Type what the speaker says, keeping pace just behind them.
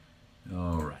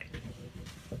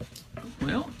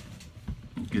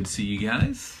Good to see you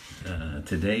guys.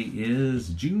 Today is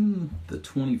June the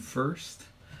 21st,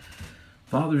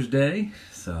 Father's Day.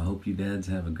 So I hope you dads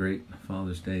have a great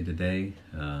Father's Day today.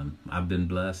 I've been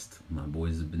blessed. My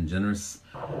boys have been generous.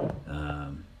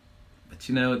 But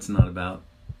you know, it's not about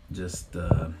just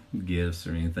gifts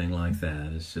or anything like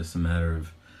that. It's just a matter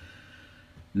of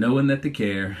knowing that they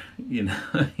care, you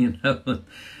know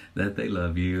that they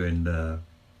love you. And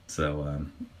so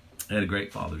I had a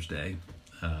great Father's Day.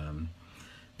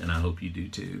 And I hope you do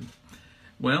too.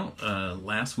 Well,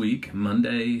 last week,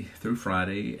 Monday through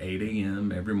Friday, 8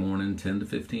 a.m. every morning, 10 to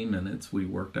 15 minutes, we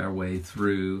worked our way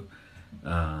through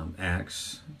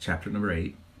Acts chapter number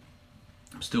 8.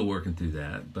 I'm still working through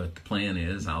that, but the plan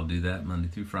is I'll do that Monday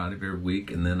through Friday of every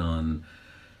week, and then on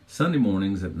Sunday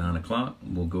mornings at 9 o'clock,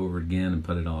 we'll go over it again and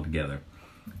put it all together.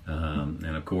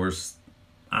 And of course,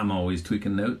 I'm always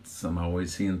tweaking notes. I'm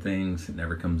always seeing things. It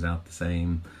never comes out the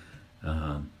same.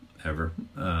 Ever.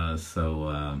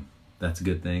 So that's a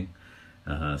good thing.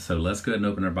 So let's go ahead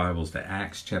and open our Bibles to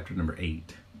Acts chapter number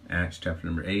 8. Acts chapter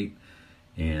number 8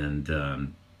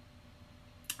 and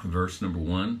verse number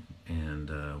 1. And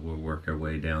we'll work our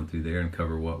way down through there and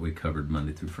cover what we covered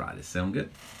Monday through Friday. Sound good?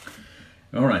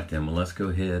 All right then. Well, let's go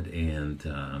ahead and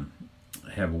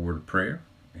have a word of prayer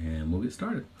and we'll get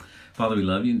started. Father, we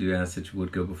love you and do ask that you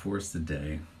would go before us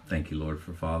today. Thank you, Lord,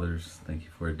 for fathers. Thank you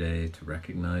for a day to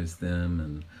recognize them.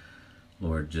 And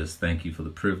Lord, just thank you for the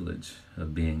privilege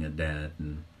of being a dad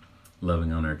and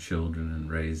loving on our children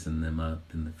and raising them up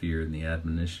in the fear and the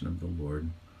admonition of the Lord.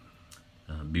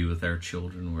 Be with our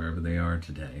children wherever they are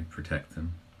today. Protect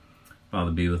them.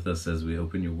 Father, be with us as we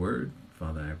open your word.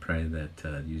 Father, I pray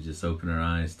that you just open our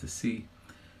eyes to see,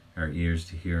 our ears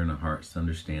to hear, and our hearts to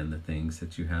understand the things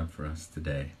that you have for us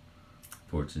today.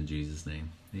 For it's in Jesus'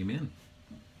 name. Amen.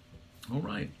 All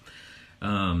right.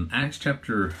 Acts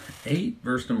chapter 8,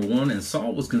 verse number 1. And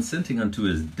Saul was consenting unto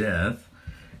his death,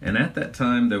 and at that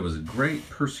time there was a great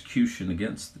persecution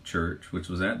against the church, which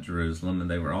was at Jerusalem, and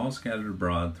they were all scattered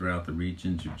abroad throughout the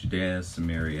regions of Judea,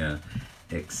 Samaria,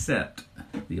 except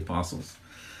the apostles.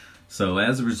 So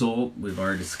as a result, we've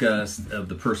already discussed of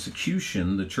the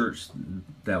persecution, the church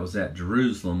that was at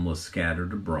Jerusalem was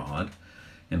scattered abroad.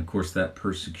 And of course that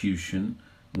persecution,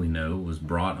 we know, was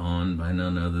brought on by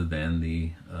none other than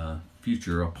the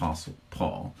future apostle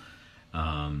Paul.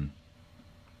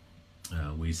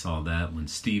 We saw that when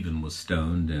Stephen was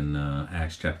stoned in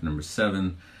Acts chapter number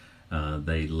 7.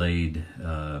 They laid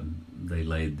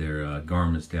their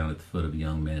garments down at the foot of a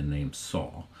young man named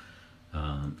Saul.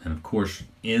 And of course,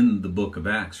 in the book of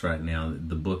Acts right now,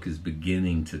 the book is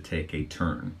beginning to take a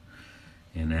turn.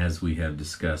 And as we have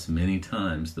discussed many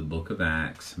times, the book of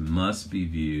Acts must be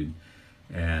viewed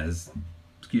as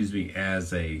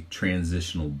a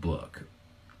transitional book.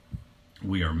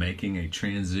 We are making a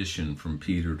transition from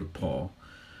Peter to Paul.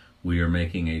 We are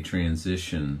making a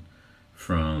transition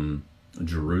from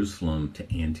Jerusalem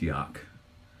to Antioch.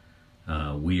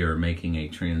 We are making a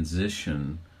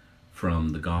transition from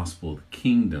the gospel of the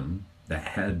kingdom that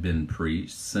had been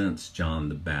preached since John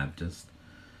the Baptist,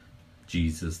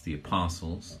 Jesus, the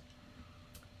apostles,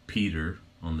 Peter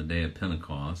on the day of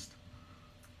Pentecost,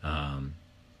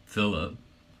 Philip,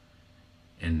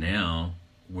 and now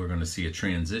we're going to see a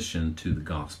transition to the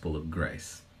gospel of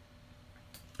grace.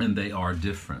 And they are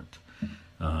different.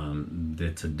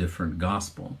 It's a different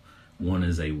gospel. One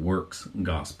is a works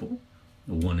gospel.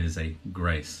 One is a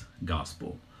grace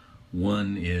gospel.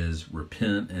 One is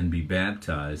repent and be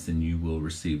baptized and you will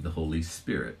receive the Holy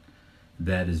Spirit.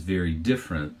 That is very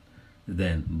different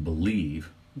than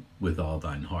believe with all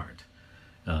thine heart.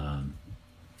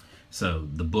 So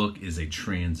the book is a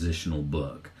transitional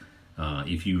book.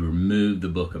 If you remove the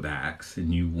book of Acts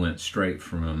and you went straight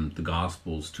from the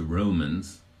Gospels to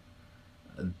Romans,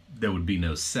 there would be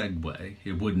no segue.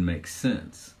 It wouldn't make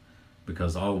sense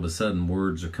because all of a sudden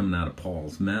words are coming out of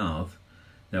Paul's mouth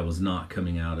that was not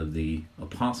coming out of the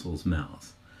apostles'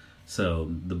 mouths.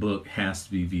 So the book has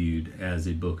to be viewed as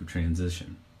a book of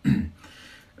transition. And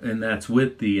that's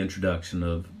with the introduction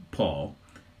of Paul.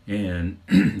 And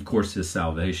of course his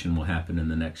salvation will happen in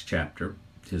the next chapter,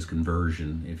 his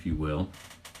conversion, if you will.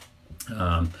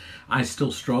 I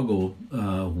still struggle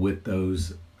with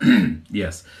those,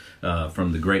 yes,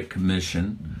 from the Great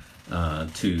Commission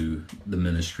to the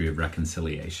ministry of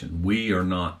reconciliation. We are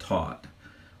not taught,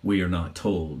 we are not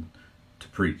told to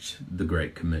preach the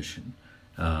Great Commission.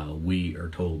 We are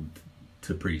told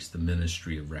to preach the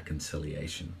ministry of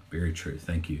reconciliation. Very true.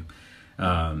 Thank you.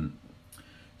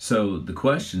 So the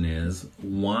question is,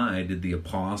 why did the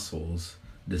apostles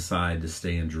decide to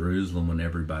stay in Jerusalem when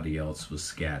everybody else was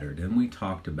scattered? And we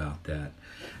talked about that.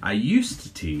 I used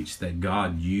to teach that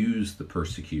God used the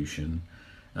persecution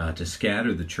to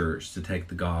scatter the church, to take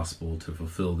the gospel, to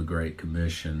fulfill the Great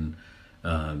Commission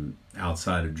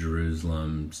outside of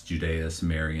Jerusalem, Judea,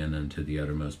 Samaria, and unto the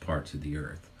uttermost parts of the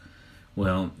earth.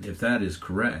 Well, if that is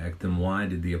correct, then why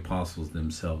did the apostles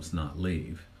themselves not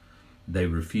leave? They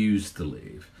refused to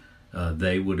leave.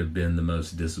 They would have been the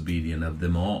most disobedient of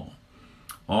them all.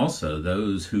 Also,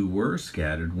 those who were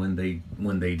scattered, when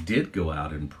they did go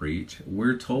out and preach,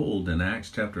 we're told in Acts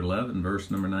chapter 11,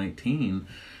 verse number 19,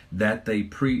 that they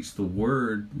preached the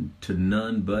word to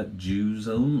none but Jews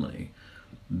only.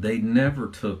 They never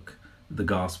took the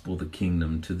gospel of the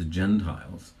kingdom to the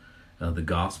Gentiles. The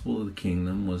gospel of the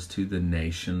kingdom was to the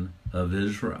nation of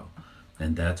Israel,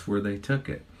 and that's where they took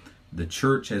it. The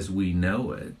church as we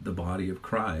know it, the body of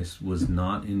Christ, was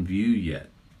not in view yet.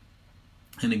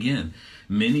 And again,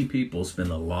 many people spend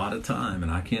a lot of time,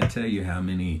 and I can't tell you how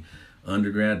many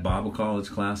undergrad Bible college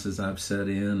classes I've sat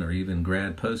in, or even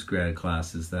grad, post-grad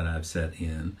classes that I've sat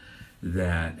in,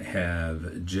 that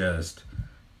have just,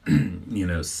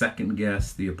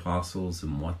 second-guessed the apostles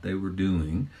and what they were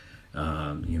doing.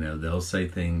 They'll say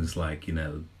things like,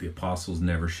 the apostles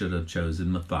never should have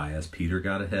chosen Matthias. Peter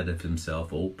got ahead of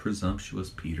himself. Old presumptuous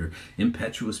Peter,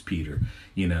 impetuous Peter.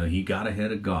 He got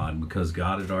ahead of God because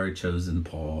God had already chosen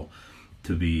Paul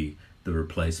to be the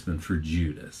replacement for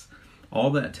Judas.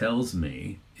 All that tells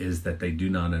me is that they do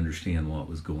not understand what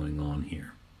was going on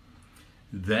here.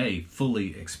 They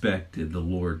fully expected the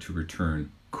Lord to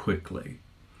return quickly.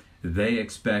 They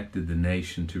expected the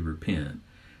nation to repent.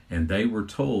 And they were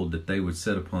told that they would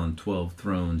sit upon 12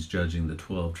 thrones judging the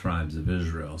 12 tribes of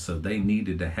Israel. So they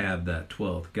needed to have that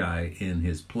 12th guy in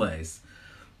his place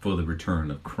for the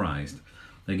return of Christ.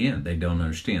 Again, they don't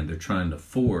understand. They're trying to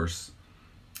force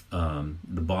the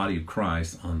body of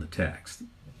Christ on the text.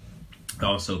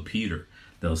 Also, Peter.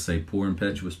 They'll say, poor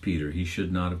impetuous Peter. He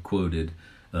should not have quoted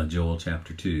Joel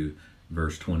chapter 2,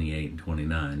 verse 28 and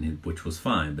 29, which was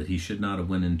fine. But he should not have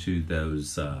went into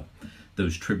those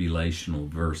tribulational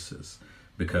verses,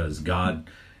 because God,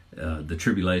 the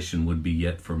tribulation would be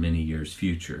yet for many years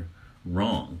future.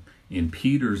 Wrong. In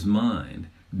Peter's mind,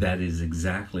 that is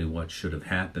exactly what should have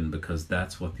happened, because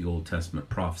that's what the Old Testament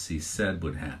prophecy said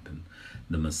would happen.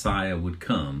 The Messiah would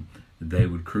come, they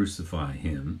would crucify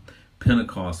him,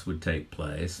 Pentecost would take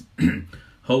place,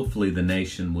 hopefully the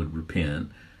nation would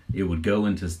repent, it would go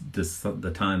into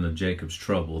the time of Jacob's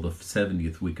trouble, the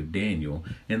 70th week of Daniel,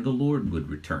 and the Lord would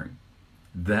return.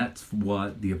 That's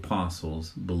what the apostles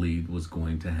believed was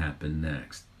going to happen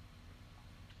next.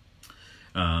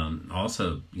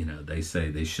 Also, they say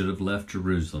they should have left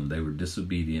Jerusalem. They were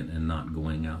disobedient and not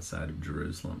going outside of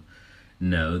Jerusalem.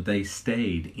 No, they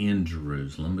stayed in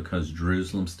Jerusalem because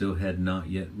Jerusalem still had not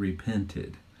yet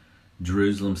repented.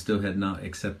 Jerusalem still had not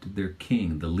accepted their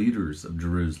king. The leaders of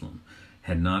Jerusalem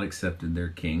had not accepted their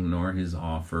king, nor his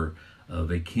offer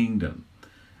of a kingdom.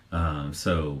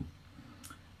 So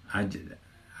I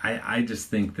just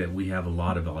think that we have a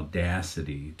lot of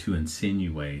audacity to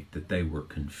insinuate that they were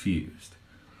confused.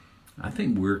 I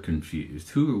think we're confused.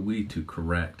 Who are we to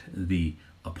correct the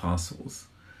apostles?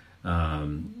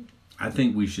 I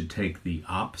think we should take the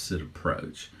opposite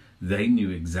approach. They knew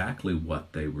exactly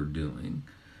what they were doing.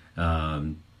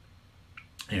 And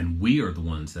we are the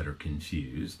ones that are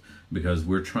confused because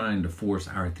we're trying to force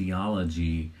our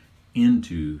theology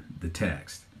into the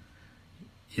text.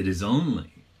 It is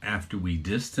only after we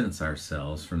distance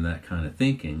ourselves from that kind of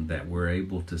thinking that we're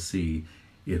able to see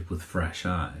it with fresh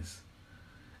eyes.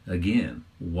 Again,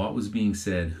 what was being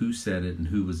said, who said it, and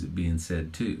who was it being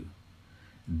said to?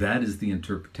 That is the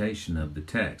interpretation of the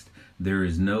text. There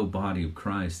is no body of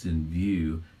Christ in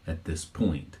view at this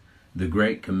point. The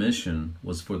Great Commission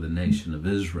was for the nation of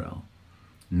Israel,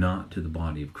 not to the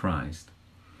body of Christ.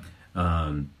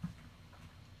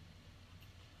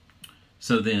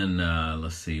 So then,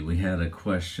 let's see, we had a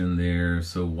question there.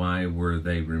 So why were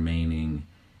they remaining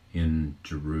in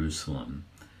Jerusalem?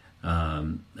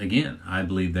 Again, I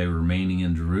believe they were remaining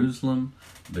in Jerusalem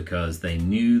because they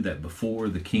knew that before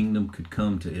the kingdom could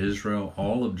come to Israel,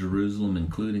 all of Jerusalem,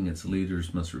 including its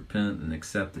leaders, must repent and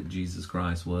accept that Jesus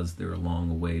Christ was their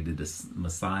long-awaited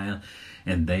Messiah,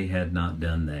 and they had not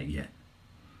done that yet.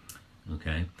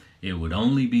 Okay? It would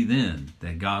only be then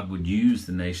that God would use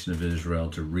the nation of Israel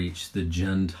to reach the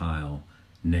Gentile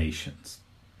nations.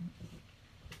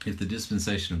 If the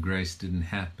dispensation of grace didn't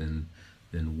happen,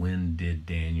 then when did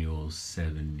Daniel's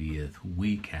 70th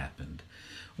week happen?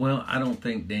 Well, I don't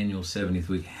think Daniel's 70th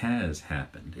week has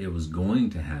happened. It was going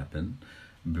to happen.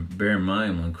 Bear in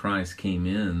mind, when Christ came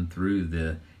in through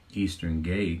the eastern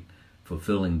gate,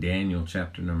 fulfilling Daniel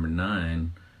chapter number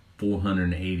 9,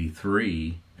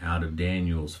 483 out of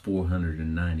Daniel's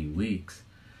 490 weeks.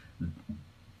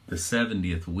 The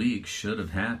 70th week should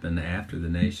have happened after the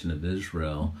nation of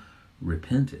Israel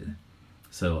repented.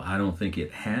 So I don't think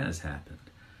it has happened.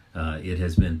 It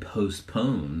has been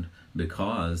postponed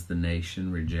because the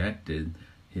nation rejected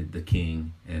the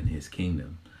king and his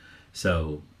kingdom.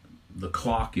 So the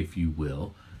clock, if you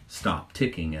will, stopped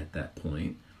ticking at that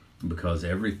point because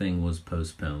everything was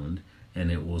postponed, and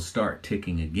it will start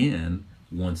ticking again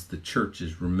once the church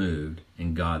is removed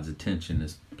and God's attention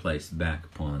is placed back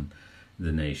upon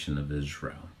the nation of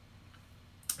Israel.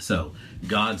 So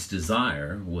God's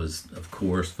desire was, of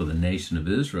course, for the nation of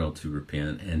Israel to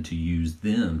repent and to use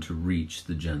them to reach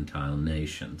the Gentile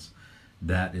nations.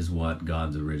 That is what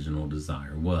God's original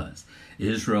desire was.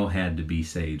 Israel had to be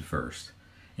saved first,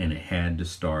 and it had to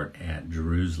start at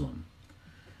Jerusalem.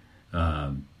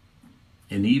 And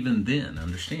even then,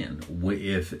 understand,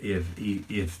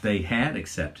 if they had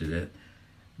accepted it,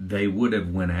 they would have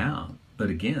went out. But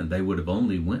again, they would have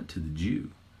only went to the Jew.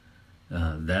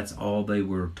 That's all they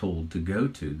were told to go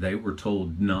to. They were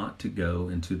told not to go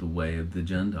into the way of the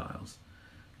Gentiles.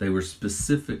 They were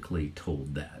specifically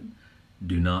told that.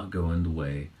 Do not go in the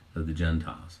way of the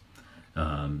Gentiles.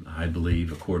 I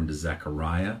believe, according to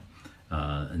Zechariah,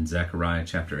 in Zechariah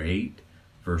chapter 8,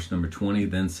 verse number 20,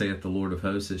 then saith the Lord of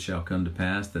hosts, it shall come to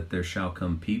pass that there shall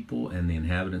come people and the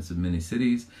inhabitants of many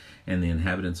cities, and the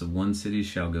inhabitants of one city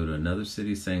shall go to another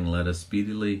city, saying, let us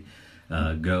speedily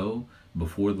go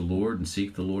before the Lord and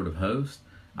seek the Lord of hosts.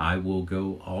 I will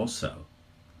go also.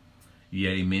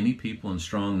 Yea, many people and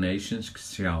strong nations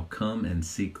shall come and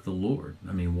seek the Lord.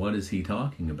 I mean, what is he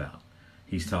talking about?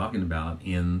 He's talking about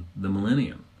in the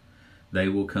millennium. They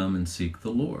will come and seek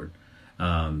the Lord.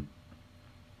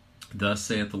 Thus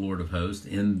saith the Lord of hosts,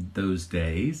 in those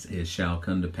days it shall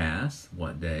come to pass.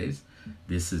 What days?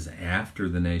 This is after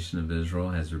the nation of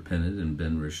Israel has repented and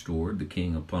been restored, the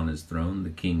king upon his throne, the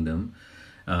kingdom,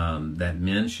 that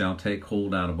men shall take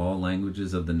hold out of all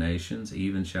languages of the nations,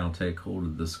 even shall take hold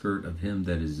of the skirt of him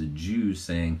that is a Jew,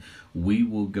 saying, we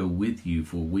will go with you,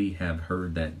 for we have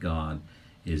heard that God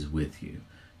is with you.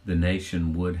 The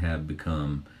nation would have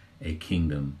become a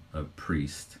kingdom of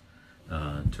priests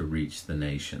to reach the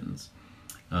nations.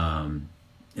 And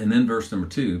then verse number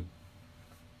 2,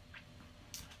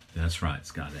 that's right,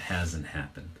 Scott, it hasn't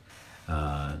happened.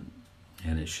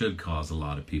 And it should cause a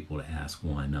lot of people to ask,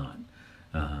 why not?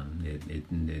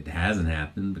 It hasn't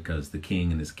happened because the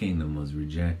king and his kingdom was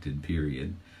rejected,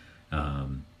 period.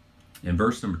 In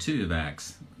verse number 2 of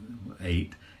Acts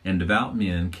 8, and devout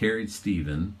men carried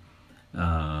Stephen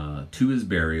to his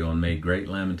burial and made great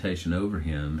lamentation over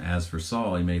him. As for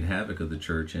Saul, he made havoc of the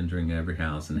church, entering every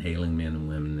house and hailing men and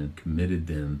women, and committed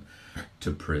them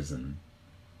to prison.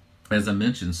 As I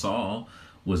mentioned, Saul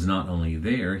was not only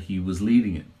there, he was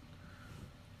leading it.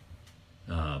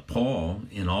 Paul,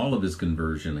 in all of his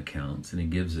conversion accounts, and he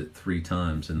gives it 3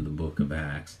 times in the book of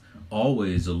Acts,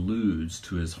 always alludes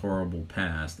to his horrible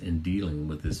past in dealing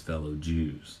with his fellow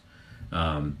Jews.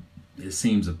 It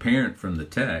seems apparent from the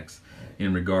text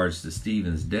in regards to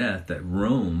Stephen's death that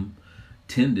Rome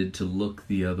tended to look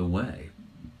the other way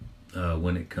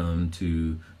when it come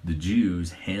to the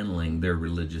Jews handling their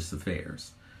religious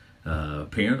affairs.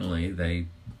 Apparently, they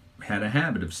had a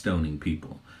habit of stoning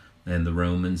people, and the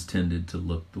Romans tended to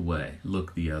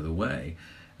look the other way.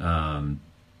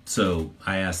 So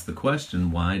I asked the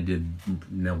question: why did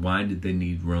they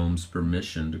need Rome's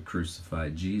permission to crucify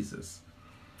Jesus?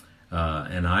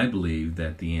 And I believe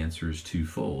that the answer is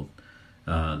twofold.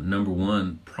 Number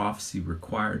one, prophecy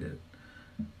required it.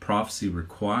 Prophecy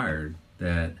required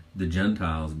that the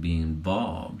Gentiles be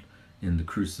involved in the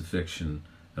crucifixion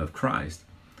of Christ.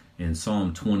 In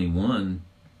Psalm 21,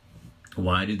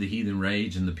 why do the heathen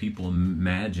rage and the people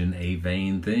imagine a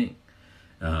vain thing?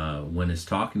 When it's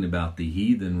talking about the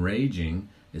heathen raging,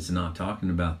 it's not talking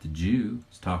about the Jew,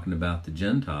 it's talking about the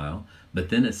Gentile. But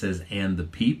then it says, and the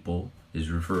people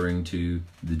is referring to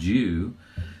the Jew.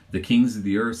 The kings of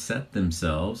the earth set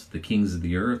themselves. The kings of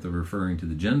the earth are referring to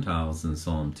the Gentiles in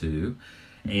Psalm 2.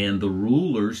 And the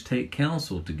rulers take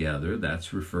counsel together,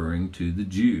 that's referring to the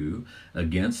Jew,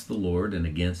 against the Lord and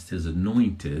against his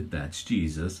anointed, that's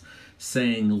Jesus,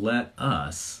 saying, let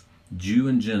us, Jew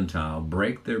and Gentile,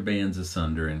 break their bands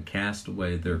asunder and cast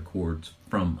away their cords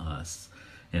from us.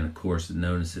 And of course,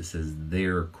 notice it says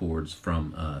their cords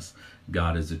from us.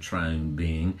 God is a triune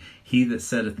being. He that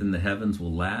sitteth in the heavens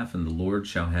will laugh, and the Lord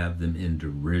shall have them in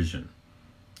derision.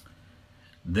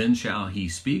 Then shall he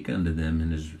speak unto them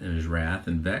in his wrath,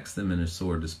 and vex them in his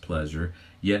sore displeasure.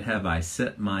 Yet have I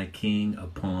set my king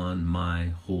upon my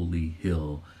holy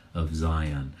hill of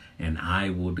Zion, and I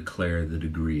will declare the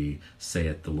decree,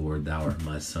 saith the Lord, thou art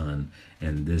my son,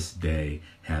 and this day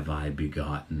have I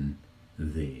begotten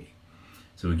thee.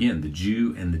 So again, the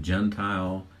Jew and the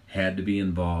Gentile had to be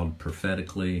involved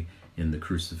prophetically in the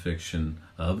crucifixion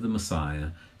of the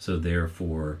Messiah, so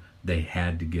therefore they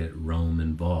had to get Rome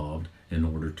involved in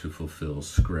order to fulfill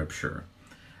Scripture.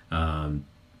 Psalm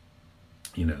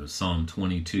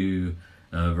 22,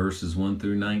 verses 1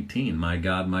 through 19. My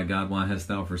God, why hast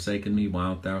thou forsaken me? Why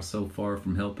art thou so far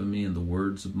from helping me in the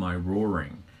words of my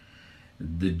roaring?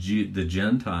 The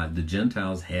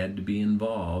Gentiles had to be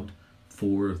involved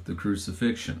for the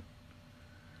crucifixion.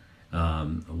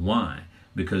 Why?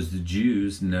 Because the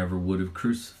Jews never would have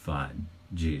crucified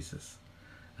Jesus.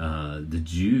 The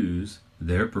Jews,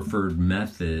 their preferred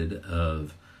method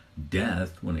of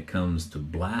death when it comes to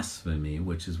blasphemy,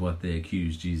 which is what they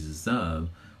accused Jesus of,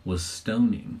 was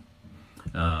stoning.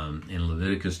 In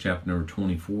Leviticus chapter number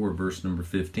 24, verse number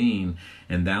 15,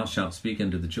 and thou shalt speak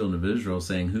unto the children of Israel,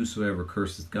 saying, whosoever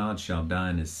curseth God shall die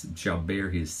and shall bear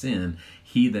his sin.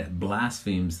 He that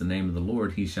blasphemes the name of the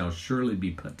Lord, he shall surely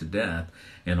be put to death,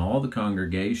 and all the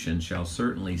congregation shall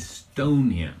certainly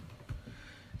stone him.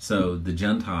 So the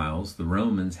Gentiles, the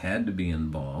Romans, had to be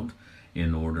involved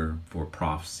in order for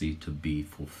prophecy to be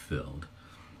fulfilled.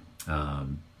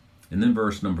 And then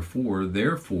verse number 4,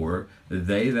 therefore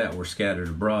they that were scattered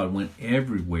abroad went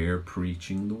everywhere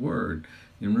preaching the word.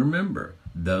 And remember,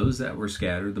 those that were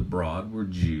scattered abroad were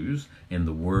Jews, and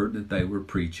the word that they were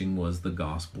preaching was the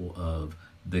gospel of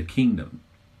the kingdom.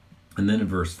 And then in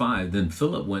verse 5, then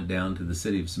Philip went down to the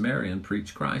city of Samaria and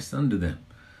preached Christ unto them.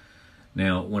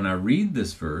 Now, when I read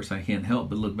this verse, I can't help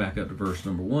but look back up to verse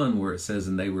number 1, where it says,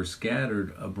 and they were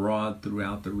scattered abroad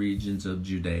throughout the regions of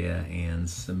Judea and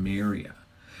Samaria.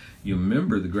 You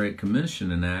remember the Great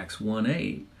Commission in Acts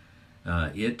 1:8.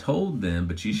 It told them,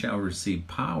 but ye shall receive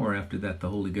power after that the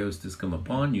Holy Ghost has come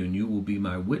upon you, and you will be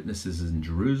my witnesses in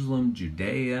Jerusalem,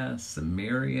 Judea,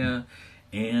 Samaria,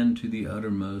 and to the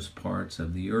uttermost parts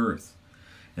of the earth.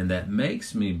 And that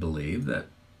makes me believe that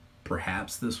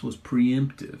perhaps this was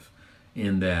preemptive,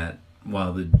 in that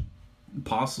while the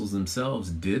apostles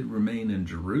themselves did remain in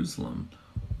Jerusalem,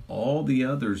 all the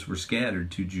others were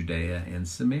scattered to Judea and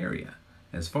Samaria.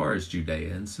 As far as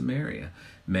Judea and Samaria,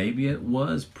 maybe it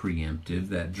was preemptive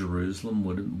that Jerusalem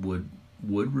would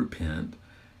repent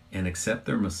and accept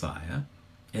their Messiah,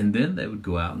 and then they would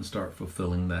go out and start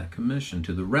fulfilling that commission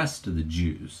to the rest of the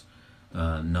Jews,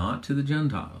 not to the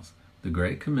Gentiles. The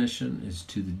Great Commission is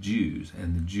to the Jews,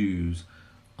 and the Jews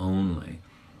only.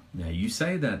 Now, you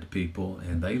say that to people,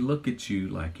 and they look at you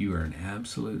like you are an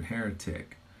absolute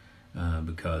heretic,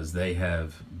 because they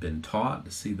have been taught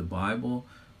to see the Bible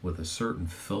with a certain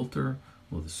filter,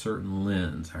 with a certain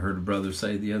lens. I heard a brother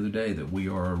say the other day that we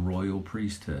are a royal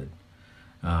priesthood.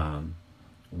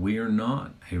 We are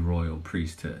not a royal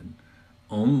priesthood.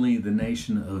 Only the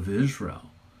nation of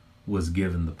Israel was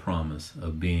given the promise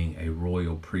of being a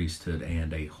royal priesthood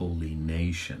and a holy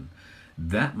nation.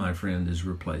 That, my friend, is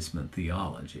replacement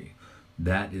theology.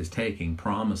 That is taking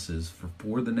promises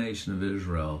for the nation of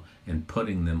Israel and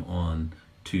putting them on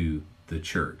to the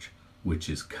church, which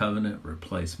is covenant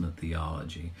replacement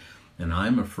theology. And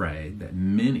I'm afraid that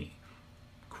many,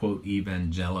 quote,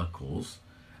 evangelicals,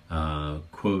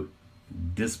 quote,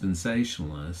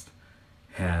 dispensationalists,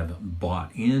 have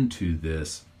bought into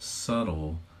this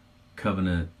subtle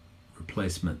covenant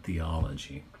replacement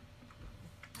theology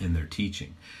in their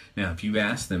teaching. Now, if you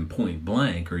ask them point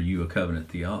blank, are you a covenant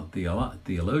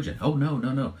theologian? Oh,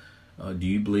 no. Do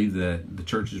you believe that the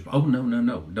church is? Oh,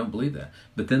 no, don't believe that.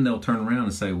 But then they'll turn around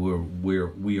and say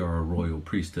we are a royal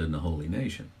priesthood and a holy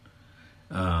nation.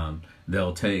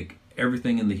 They'll take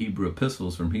everything in the Hebrew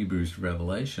epistles from Hebrews to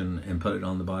Revelation and put it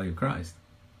on the body of Christ.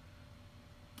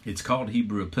 It's called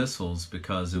Hebrew epistles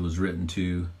because it was written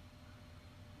to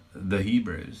the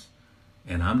Hebrews,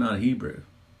 and I'm not Hebrew.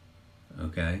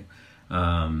 Okay.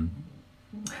 I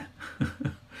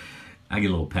get a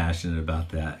little passionate about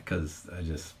that because I'm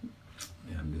just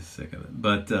sick of it.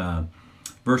 But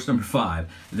verse number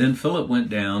 5, then Philip went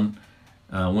down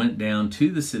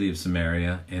to the city of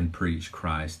Samaria and preached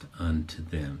Christ unto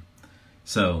them.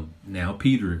 So now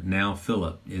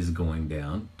Philip is going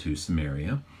down to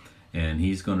Samaria, and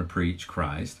he's going to preach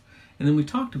Christ. And then we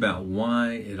talked about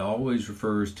why it always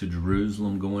refers to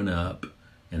Jerusalem going up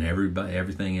and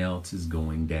everything else is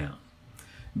going down.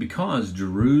 because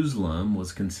Jerusalem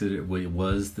was considered,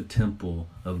 was the temple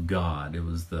of God. It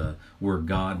was where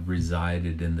God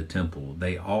resided in the temple.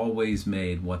 They always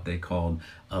made what they called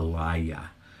aliyah,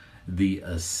 the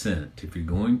ascent. If you're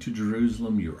going to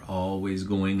Jerusalem, you're always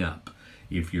going up.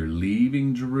 If you're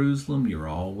leaving Jerusalem, you're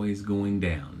always going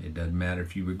down. It doesn't matter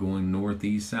if you were going north,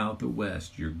 east, south, or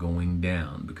west, you're going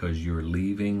down because you're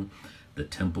leaving the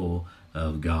temple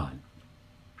of God.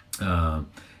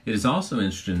 It is also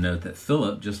interesting to note that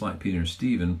Philip, just like Peter and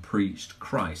Stephen, preached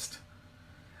Christ.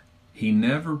 He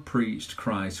never preached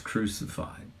Christ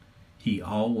crucified. He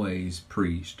always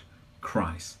preached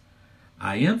Christ.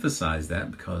 I emphasize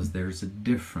that because there's a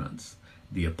difference.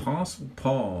 The Apostle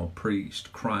Paul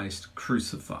preached Christ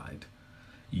crucified.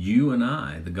 You and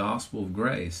I, the gospel of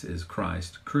grace is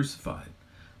Christ crucified.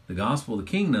 The gospel of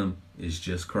the kingdom is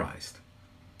just Christ.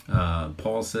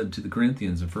 Paul said to the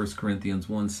Corinthians in 1 Corinthians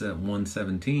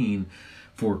 1:17,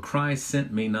 "For Christ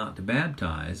sent me not to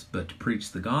baptize, but to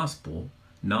preach the gospel,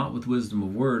 not with wisdom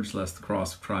of words, lest the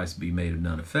cross of Christ be made of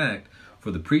none effect.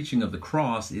 For the preaching of the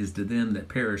cross is to them that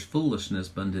perish foolishness,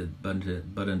 but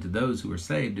unto those who are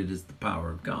saved it is the power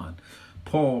of God."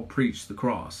 Paul preached the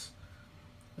cross.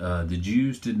 The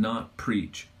Jews did not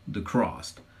preach the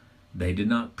cross. They did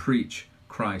not preach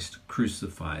Christ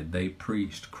crucified. They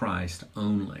preached Christ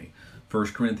only.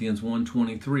 1 Corinthians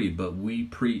 1:23, "But we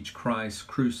preach Christ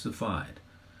crucified.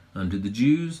 Unto the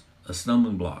Jews, a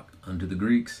stumbling block. Unto the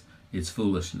Greeks, it's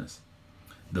foolishness."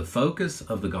 The focus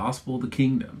of the gospel of the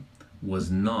kingdom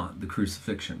was not the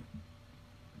crucifixion,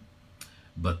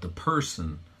 but the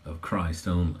person of Christ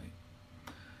only.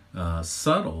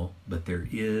 Subtle, but there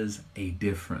is a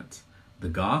difference. The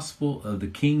gospel of the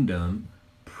kingdom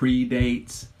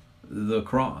predates the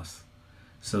cross.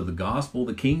 So the gospel of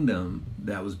the kingdom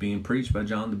that was being preached by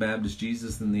John the Baptist,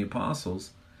 Jesus, and the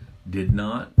apostles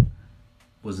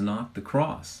was not the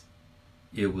cross.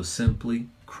 It was simply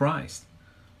Christ.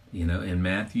 In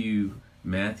Matthew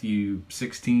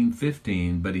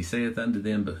 16:15, "But he saith unto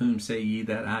them, But whom say ye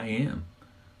that I am?"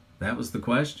 That was the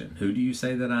question. Who do you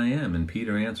say that I am? And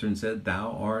Peter answered and said,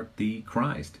 "Thou art the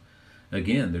Christ."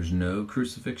 Again, there's no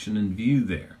crucifixion in view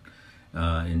there.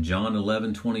 In John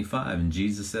 11:25, "And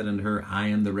Jesus said unto her, I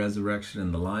am the resurrection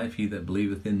and the life. He that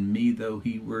believeth in me, though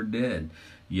he were dead,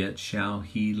 yet shall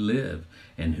he live.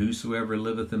 And whosoever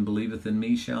liveth and believeth in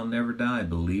me shall never die.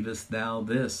 Believest thou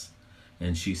this?"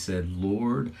 And she said,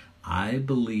 "Lord, I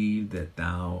believe that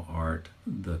thou art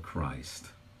the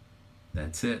Christ."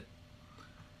 That's it.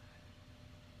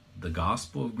 The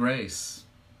gospel of grace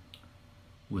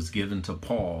was given to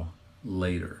Paul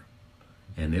later,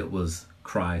 and it was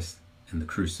Christ and the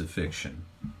crucifixion,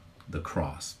 the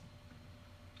cross.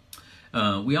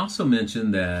 We also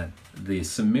mentioned that the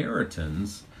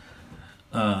Samaritans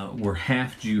were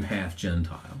half Jew, half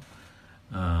Gentile.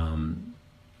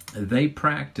 They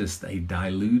practiced a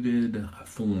diluted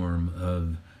form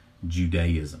of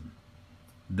Judaism.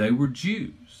 They were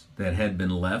Jews that had been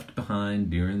left behind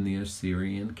during the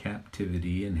Assyrian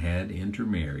captivity and had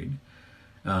intermarried,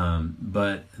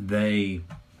 but they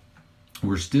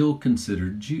were still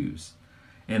considered Jews.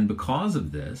 And because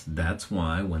of this, that's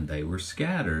why when they were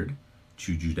scattered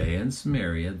to Judea and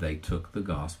Samaria, they took the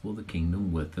gospel of the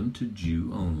kingdom with them to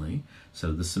Jew only.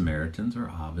 So the Samaritans are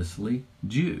obviously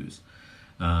Jews.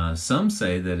 Some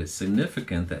say that it's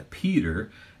significant that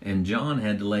Peter and John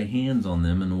had to lay hands on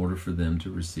them in order for them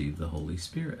to receive the Holy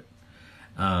Spirit.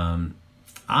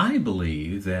 I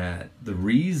believe that the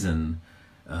reason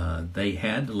they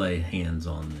had to lay hands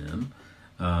on them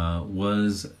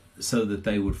was so that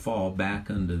they would fall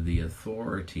back under the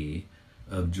authority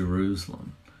of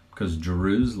Jerusalem, because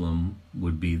Jerusalem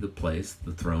would be the place,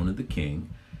 the throne of the king,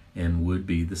 and would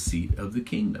be the seat of the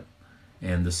kingdom.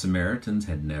 And the Samaritans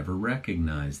had never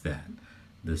recognized that.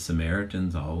 The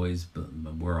Samaritans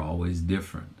were always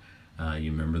different.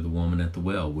 You remember the woman at the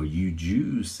well, where you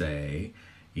Jews say,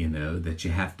 that you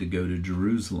have to go to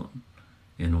Jerusalem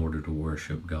in order to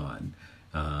worship God.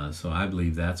 So I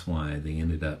believe that's why they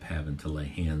ended up having to lay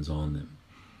hands on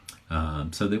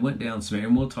them. So they went down Samaria,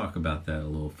 and we'll talk about that a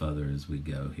little further as we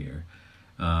go here.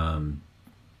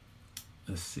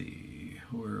 Let's see,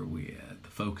 where are we at? The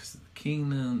focus of the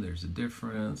kingdom, there's a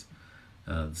difference.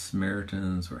 The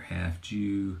Samaritans were half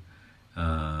Jew.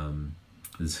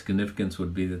 The significance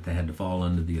would be that they had to fall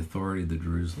under the authority of the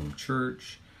Jerusalem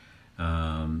church.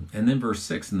 And then verse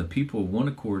 6, "And the people of one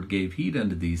accord gave heed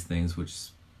unto these things which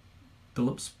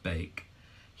Philip spake,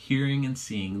 hearing and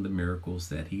seeing the miracles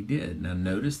that he did." Now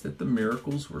notice that the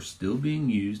miracles were still being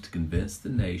used to convince the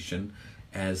nation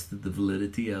as to the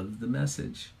validity of the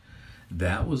message.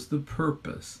 That was the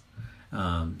purpose.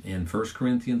 In 1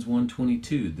 Corinthians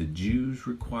 1:22, the Jews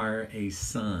require a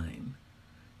sign.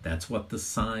 That's what the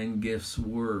sign gifts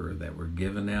were that were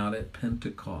given out at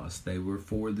Pentecost. They were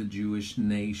for the Jewish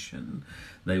nation.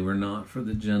 They were not for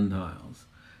the Gentiles.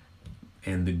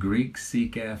 And the Greeks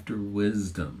seek after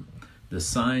wisdom. The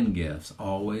sign gifts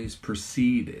always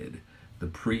preceded the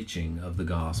preaching of the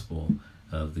gospel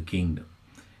of the kingdom.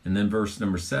 And then verse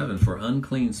number 7, for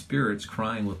unclean spirits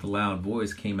crying with a loud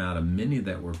voice came out of many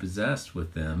that were possessed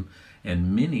with them,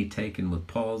 and many taken with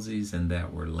palsies, and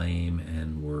that were lame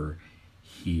and were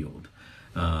healed.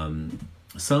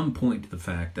 Some point to the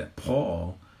fact that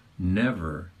Paul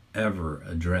never, ever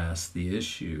addressed the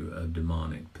issue of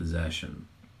demonic possession.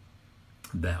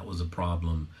 That was a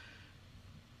problem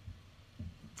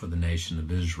for the nation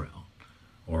of Israel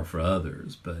or for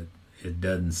others, but it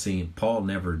doesn't seem, Paul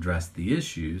never addressed the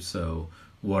issue, so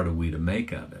what are we to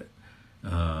make of it?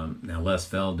 Now Les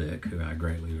Feldick, who I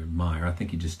greatly admire, I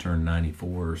think he just turned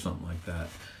 94 or something like that.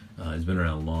 He's been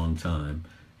around a long time.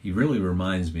 He really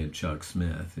reminds me of Chuck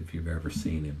Smith, if you've ever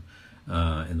seen him,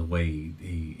 in the way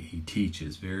he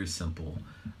teaches. Very simple,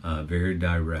 very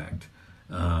direct.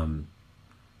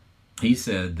 He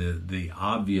said the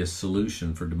obvious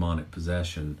solution for demonic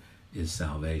possession is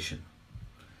salvation,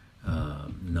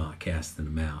 not casting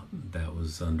them out. That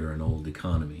was under an old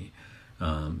economy.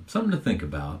 Something to think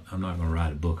about. I'm not going to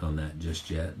write a book on that just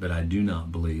yet, but I do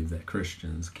not believe that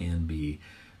Christians can be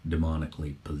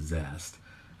demonically possessed.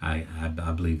 I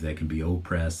believe they can be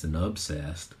oppressed and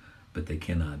obsessed, but they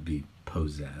cannot be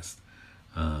possessed.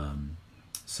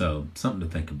 So something to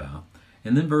think about.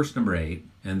 And then verse number 8,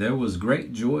 and there was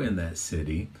great joy in that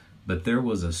city, but there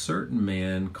was a certain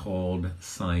man called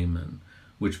Simon,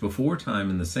 which before time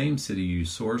in the same city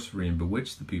used sorcery and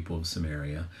bewitched the people of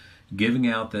Samaria, giving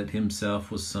out that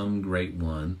himself was some great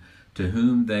one, to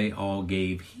whom they all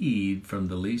gave heed from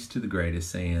the least to the greatest,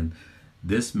 saying,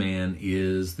 this man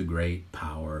is the great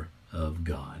power of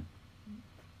God.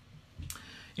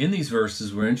 In these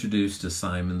verses, we're introduced to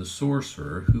Simon the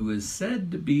sorcerer, who is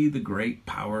said to be the great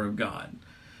power of God.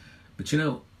 But you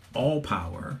know, all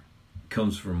power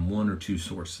comes from one or two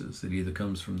sources. It either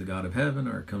comes from the God of heaven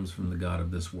or it comes from the God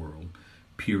of this world,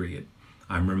 period.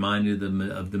 I'm reminded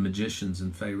of the magicians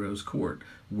in Pharaoh's court.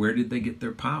 Where did they get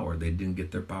their power? They didn't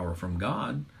get their power from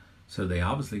God, so they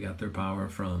obviously got their power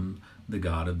from the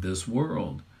God of this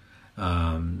world.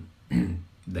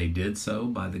 They did so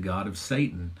by the God of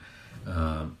Satan.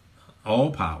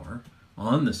 All power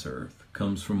on this earth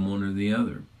comes from one or the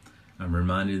other. I'm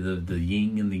reminded of the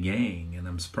yin and the yang, and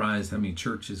I'm surprised how many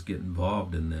churches get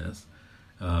involved in this.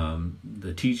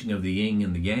 The teaching of the yin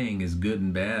and the yang is good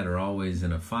and bad are always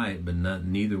in a fight, but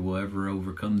neither will ever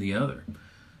overcome the other.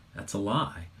 That's a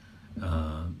lie.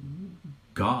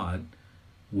 God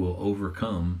will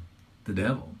overcome the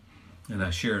devil. And I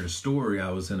shared a story. I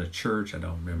was in a church, I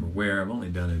don't remember where, I've only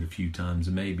done it a few times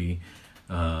maybe,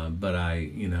 but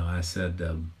I said,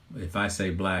 if I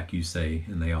say black, you say,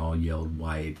 and they all yelled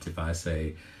white. If I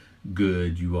say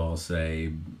good, you all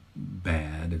say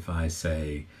bad. If I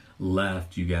say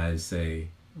left, you guys say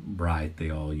bright, they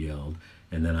all yelled.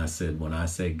 And then I said, when I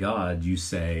say God, you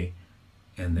say,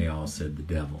 and they all said the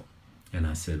devil. And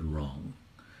I said wrong.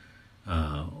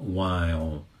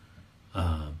 While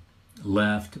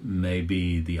left may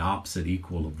be the opposite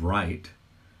equal of right,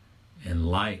 and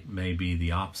light may be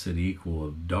the opposite equal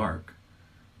of dark,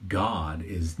 God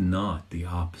is not the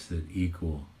opposite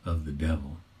equal of the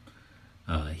devil.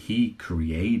 He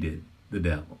created the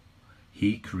devil.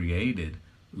 He created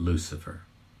Lucifer.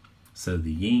 So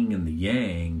the yin and the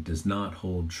yang does not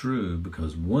hold true,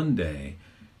 because one day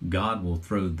God will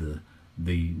throw the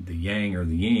yang or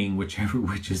the yin, whichever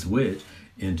which is which,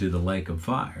 into the lake of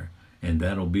fire, and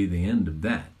that'll be the end of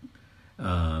that.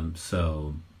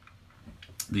 So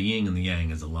the yin and the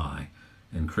yang is a lie,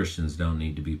 and Christians don't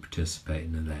need to be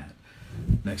participating in that.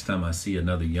 Next time I see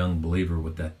another young believer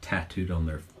with that tattooed on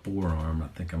their forearm, I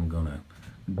think I'm going to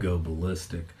go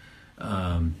ballistic.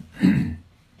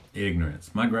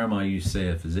 Ignorance. My grandma used to say,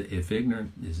 if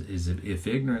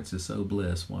ignorance is so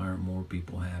bliss, why aren't more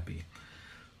people happy?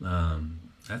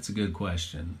 That's a good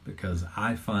question, because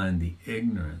I find the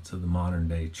ignorance of the modern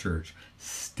day church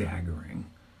staggering.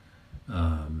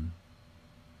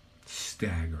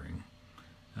 Staggering.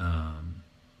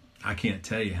 I can't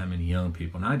tell you how many young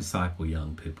people, and I disciple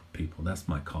young people. That's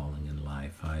my calling in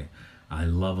life. I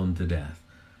love them to death.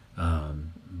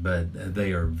 But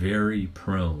they are very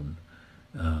prone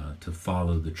to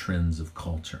follow the trends of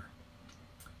culture.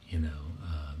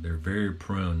 They're very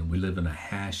prone. We live in a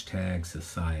hashtag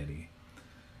society.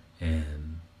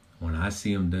 And when I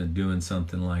see them doing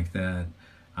something like that,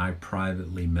 I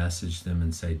privately message them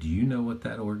and say, do you know what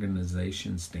that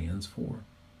organization stands for?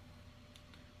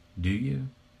 Do you?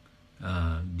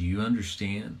 Do you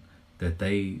understand that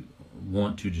they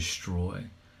want to destroy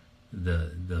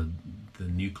the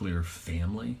nuclear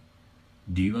family?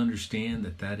 Do you understand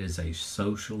that that is a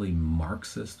socially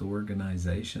Marxist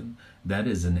organization? That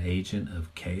is an agent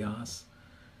of chaos.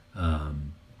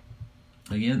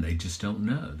 Again, they just don't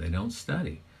know. They don't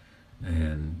study.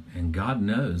 And God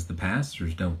knows the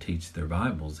pastors don't teach their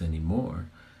Bibles anymore.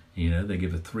 You know, they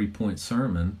give a 3-point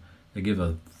sermon. They give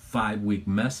a 5-week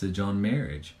message on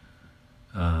marriage.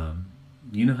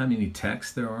 You know how many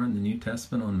texts there are in the New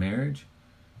Testament on marriage?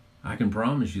 I can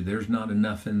promise you there's not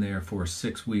enough in there for a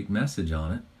 6-week message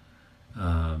on it.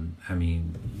 I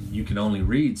mean, you can only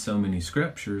read so many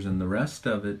scriptures, and the rest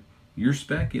of it, you're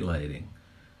speculating.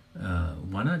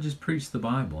 Why not just preach the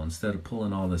Bible instead of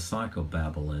pulling all this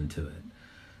psychobabble into it?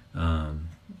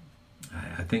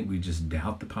 I think we just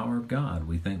doubt the power of God.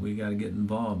 We think we got to get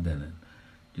involved in it.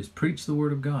 Just preach the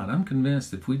Word of God. I'm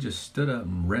convinced if we just stood up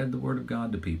and read the Word of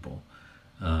God to people,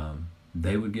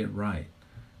 they would get right.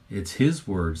 It's His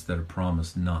words that are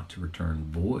promised not to return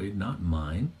void, not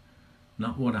mine,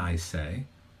 not what I say.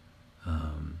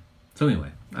 So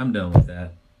anyway, I'm done with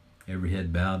that. Every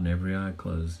head bowed and every eye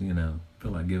closed. You know,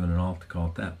 feel like giving an altar call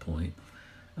at that point.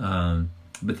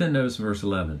 But then notice verse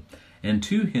 11. And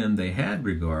to him they had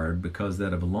regard, because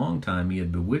that of a long time he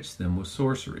had bewitched them with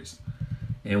sorceries.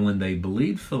 And when they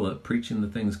believed Philip preaching the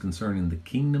things concerning the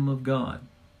kingdom of God,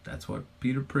 that's what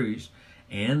Peter preached,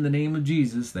 and the name of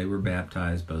Jesus, they were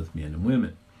baptized, both men and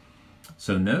women.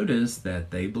 So notice that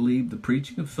they believed the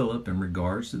preaching of Philip in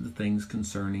regards to the things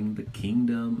concerning the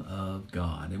kingdom of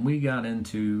God. And we got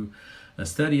into a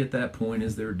study at that point,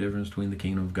 is there a difference between the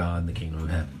kingdom of God and the kingdom of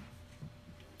heaven?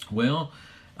 Well,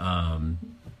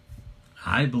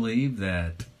 I believe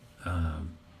that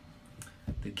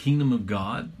the kingdom of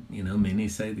God, you know, many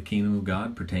say the kingdom of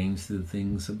God pertains to the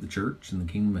things of the church, and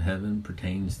the kingdom of heaven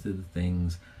pertains to the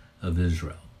things of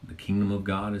Israel. The kingdom of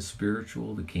God is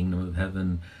spiritual. The kingdom of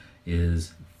heaven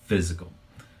is physical.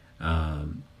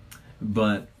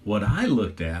 But what I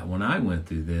looked at when I went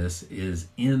through this is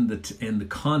in the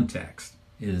context,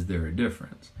 is there a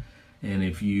difference? And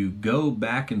if you go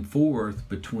back and forth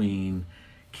between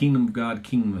kingdom of God,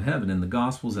 kingdom of heaven, and the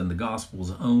Gospels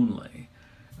only,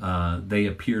 they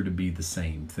appear to be the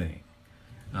same thing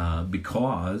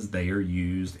because they are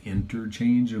used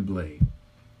interchangeably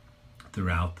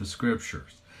throughout the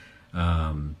Scriptures.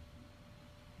 And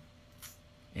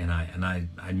I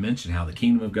mentioned how the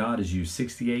kingdom of God is used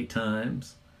 68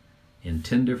 times in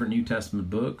 10 different New Testament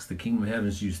books. The kingdom of heaven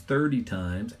is used 30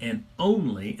 times and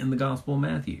only in the Gospel of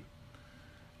Matthew.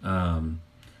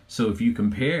 So if you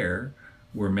compare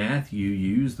where Matthew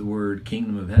used the word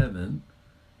kingdom of heaven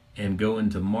and go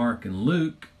into Mark and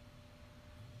Luke,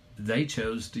 they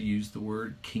chose to use the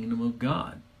word kingdom of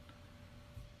God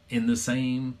in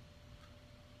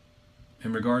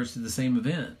regards to the same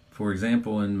event. For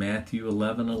example, in Matthew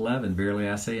 11:11, verily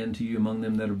I say unto you, among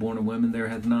them that are born of women, there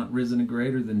hath not risen a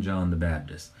greater than John the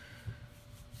Baptist.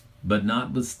 But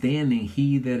notwithstanding,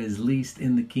 he that is least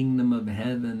in the kingdom of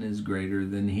heaven is greater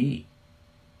than he.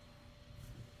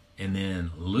 And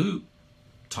then Luke,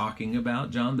 talking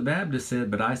about John the Baptist, said,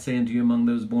 but I say unto you, among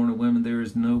those born of women, there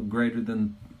is no greater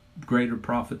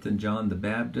prophet than John the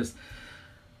Baptist.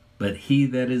 But he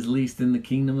that is least in the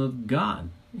kingdom of God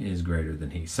is greater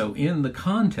than he. So in the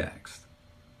context,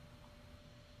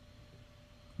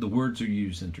 the words are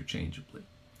used interchangeably.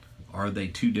 Are they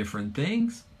two different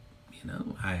things? You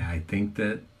know, I think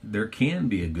that there can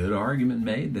be a good argument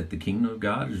made that the kingdom of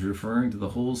God is referring to the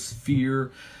whole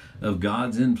sphere of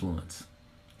God's influence,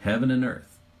 heaven and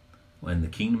earth, when the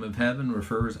kingdom of heaven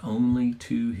refers only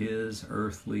to his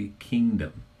earthly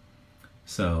kingdom.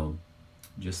 So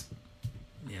just,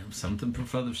 something for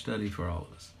further study for all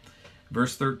of us.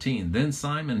 Verse 13, then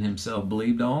Simon himself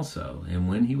believed also, and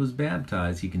when he was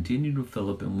baptized, he continued with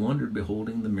Philip and wondered,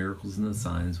 beholding the miracles and the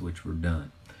signs which were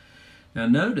done. Now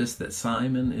notice that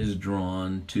Simon is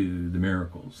drawn to the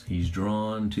miracles. He's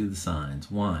drawn to the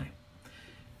signs. Why?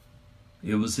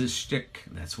 It was his shtick.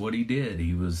 That's what he did.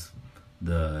 He was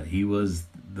the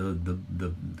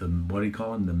what do you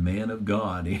call him? The man of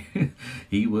God.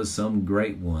 He was some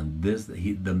great one.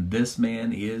 This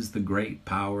man is the great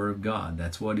power of God.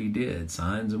 That's what he did.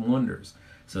 Signs and wonders.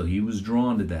 So he was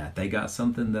drawn to that. They got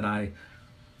something that I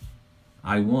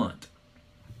want.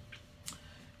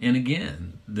 And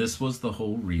again, this was the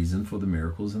whole reason for the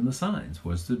miracles and the signs,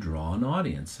 was to draw an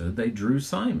audience. So they drew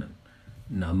Simon,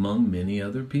 among many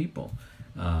other people.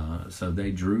 So they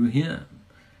drew him.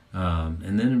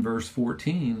 And then in verse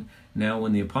 14, now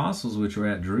when the apostles which were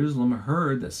at Jerusalem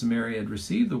heard that Samaria had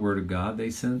received the word of God, they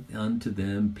sent unto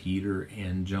them Peter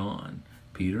and John.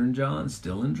 Peter and John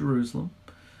still in Jerusalem,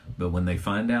 but when they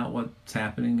find out what's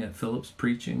happening at Philip's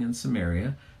preaching in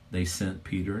Samaria, they sent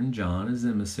Peter and John as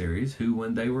emissaries, who,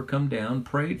 when they were come down,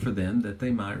 prayed for them that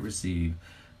they might receive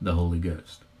the Holy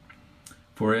Ghost.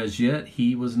 For as yet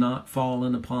he was not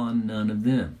fallen upon none of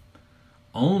them,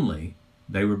 only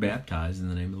they were baptized in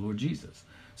the name of the Lord Jesus.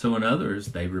 So in others,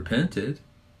 they repented,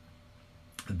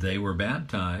 they were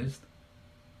baptized,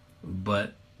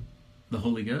 but the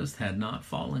Holy Ghost had not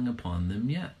fallen upon them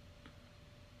yet.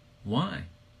 Why?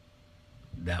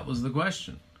 That was the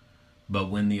question. But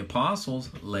when the apostles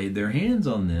laid their hands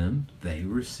on them, they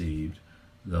received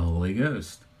the Holy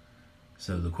Ghost.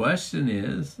 So the question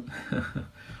is,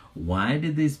 why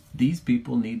did these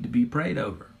people need to be prayed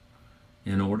over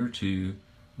in order to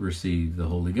receive the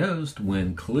Holy Ghost,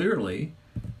 when clearly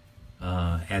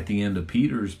at the end of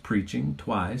Peter's preaching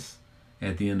twice,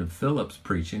 at the end of Philip's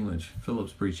preaching, which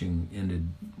Philip's preaching ended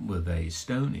with a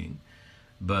stoning,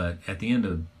 but at the end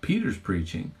of Peter's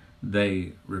preaching,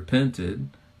 they repented,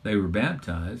 they were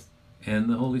baptized, and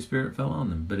the Holy Spirit fell on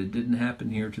them. But it didn't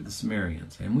happen here to the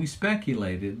Samaritans. And I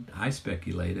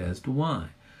speculate as to why.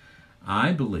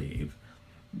 I believe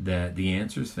that the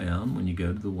answer is found when you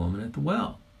go to the woman at the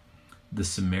well. The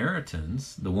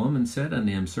Samaritans, the woman said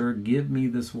unto him, Sir, give me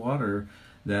this water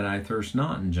that I thirst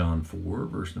not, in John 4,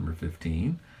 verse number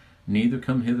 15. Neither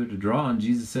come hither to draw. And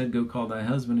Jesus said, Go call thy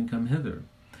husband and come hither.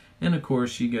 And of course,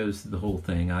 she goes through the whole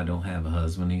thing. I don't have a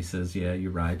husband. He says, yeah,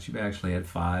 you're right. You've actually had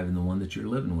 5, and the one that you're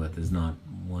living with is not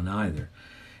one either.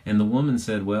 And the woman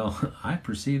said, well, I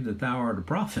perceive that thou art a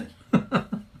prophet.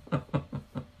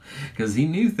 Because he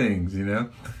knew things, you know.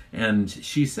 And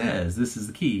she says, this is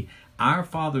the key, our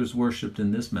fathers worshipped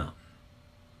in this mountain.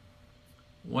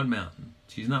 What mountain?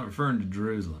 She's not referring to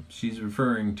Jerusalem. She's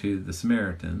referring to the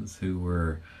Samaritans who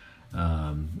were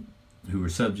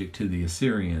subject to the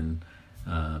Assyrian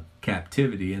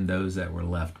captivity, and those that were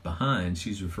left behind.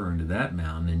 She's referring to that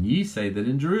mountain. And ye say that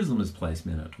in Jerusalem is placed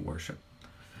men to worship.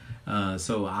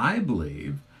 So I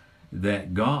believe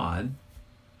that God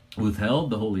withheld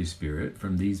the Holy Spirit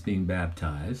from these being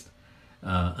baptized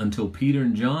until Peter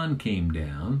and John came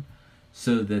down,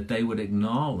 so that they would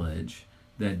acknowledge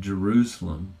that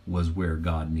Jerusalem was where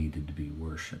God needed to be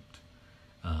worshipped.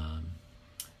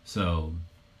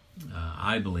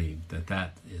 I believe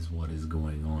that is what is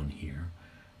going on here.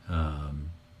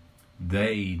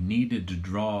 They needed to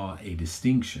draw a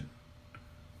distinction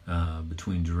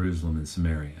between Jerusalem and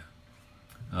Samaria.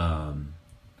 And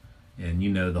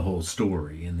you know the whole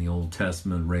story in the Old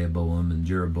Testament, Rehoboam and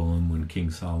Jeroboam, when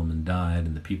King Solomon died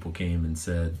and the people came and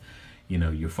said, you know,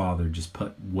 your father just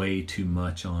put way too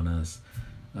much on us.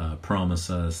 Promise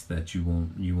us that you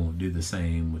won't do the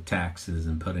same with taxes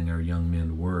and putting our young men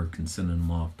to work and sending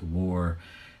them off to war.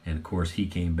 And of course he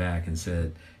came back and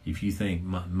said, if you think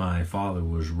my father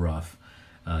was rough,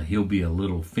 he'll be a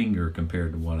little finger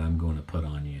compared to what I'm going to put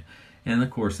on you. And of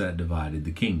course that divided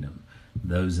the kingdom.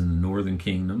 Those in the northern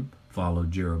kingdom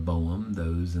followed Jeroboam.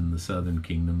 Those in the southern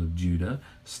kingdom of Judah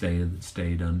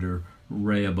stayed under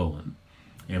Rehoboam.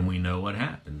 And we know what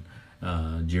happened.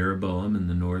 Jeroboam in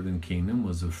the northern kingdom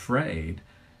was afraid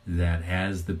that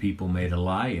as the people made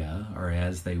Aliyah, or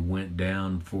as they went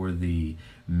down for the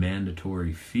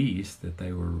mandatory feast that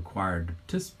they were required to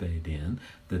participate in,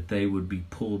 that they would be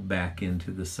pulled back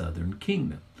into the southern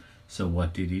kingdom. So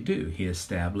what did he do? He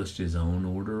established his own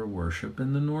order of worship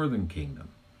in the northern kingdom.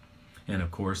 And of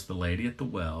course the lady at the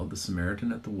well, the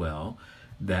Samaritan at the well,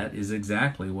 that is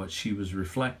exactly what she was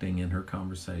reflecting in her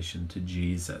conversation to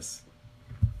Jesus.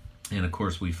 And of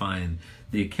course we find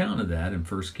the account of that in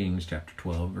 1 Kings chapter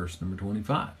 12, verse number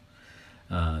 25.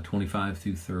 25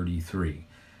 through 33.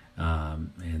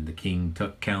 And the king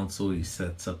took counsel. He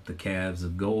sets up the calves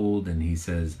of gold, and he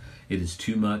says, it is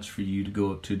too much for you to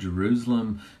go up to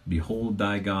Jerusalem. Behold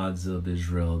thy gods of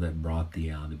Israel that brought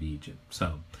thee out of Egypt.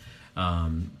 So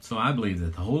I believe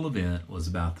that the whole event was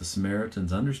about the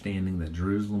Samaritans understanding that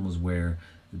Jerusalem was where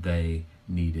they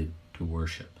needed to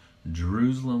worship.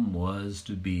 Jerusalem was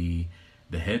to be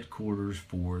the headquarters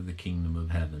for the kingdom of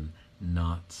heaven,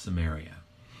 not Samaria.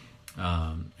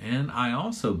 And I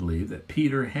also believe that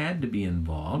Peter had to be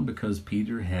involved because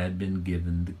Peter had been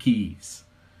given the keys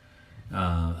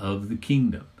of the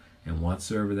kingdom. And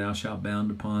whatsoever thou shalt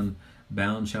bound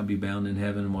shall be bound in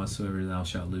heaven, and whatsoever thou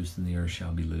shalt loose in the earth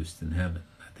shall be loosed in heaven.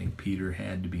 I think Peter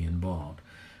had to be involved.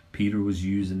 Peter was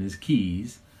using his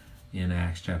keys in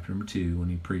Acts chapter number 2 when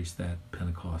he preached that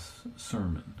Pentecost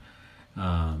sermon.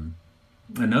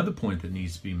 Another point that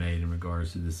needs to be made in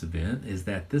regards to this event is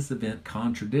that this event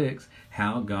contradicts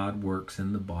how God works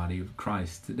in the body of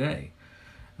Christ today.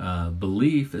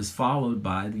 Belief is followed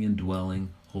by the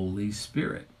indwelling Holy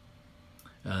Spirit.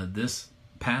 This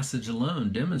passage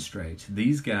alone demonstrates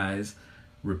these guys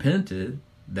repented,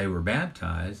 they were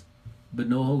baptized, but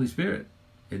no Holy Spirit.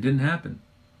 It didn't happen.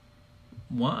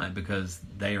 Why? Because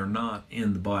they are not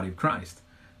in the body of Christ.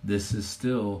 This is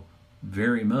still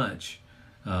very much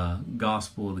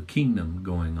gospel of the kingdom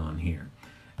going on here.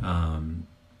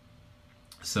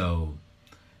 So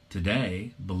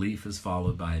today, belief is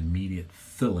followed by immediate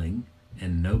filling,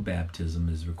 and no baptism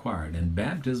is required. And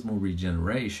baptismal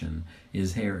regeneration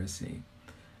is heresy,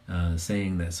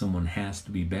 saying that someone has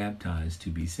to be baptized to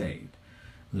be saved.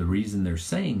 The reason they're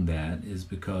saying that is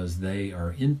because they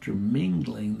are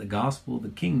intermingling the gospel of the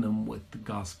kingdom with the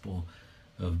gospel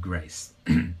of grace.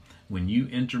 When you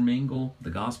intermingle the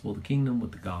gospel of the kingdom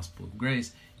with the gospel of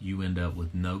grace, you end up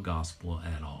with no gospel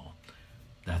at all.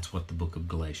 That's what the book of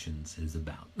Galatians is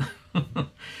about.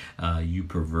 You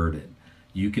pervert it.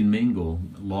 You can mingle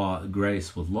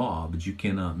grace with law, but you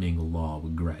cannot mingle law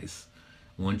with grace.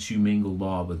 Once you mingle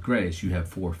law with grace, you have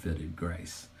forfeited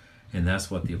grace. And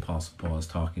that's what the Apostle Paul is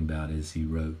talking about as he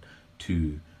wrote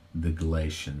to the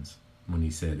Galatians when he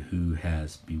said, "Who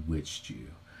has bewitched you?"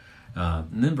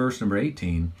 And then verse number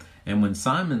 18, "And when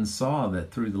Simon saw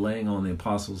that through the laying on the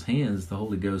apostles' hands the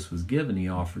Holy Ghost was given, he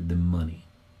offered them money,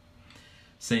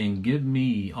 saying, Give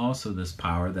me also this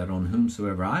power, that on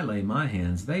whomsoever I lay my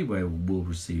hands, they will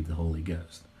receive the Holy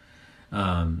Ghost."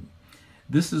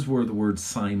 This is where the word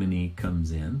simony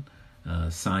comes in.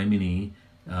 Simony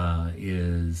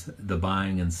is the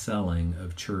buying and selling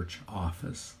of church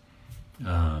office.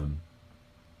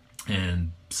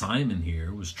 And Simon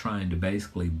here was trying to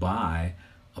basically buy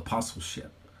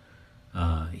apostleship.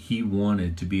 He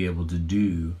wanted to be able to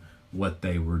do what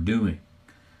they were doing.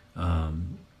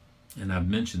 And I've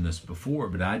mentioned this before,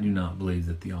 but I do not believe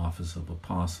that the office of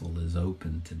apostle is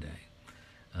open today.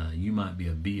 You might be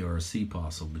a B or a C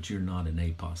apostle, but you're not an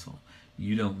apostle.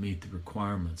 You don't meet the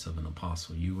requirements of an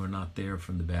apostle. You were not there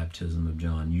from the baptism of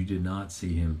John. You did not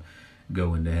see him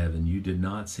go into heaven. You did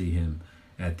not see him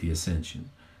at the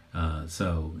ascension.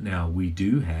 So now we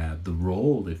do have the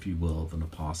role, if you will, of an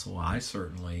apostle. I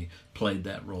certainly played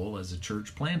that role as a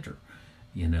church planter,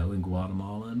 in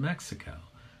Guatemala and Mexico.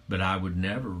 But I would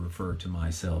never refer to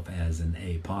myself as an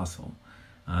apostle.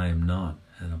 I am not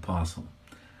an apostle.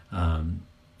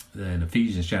 In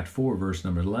Ephesians chapter 4, verse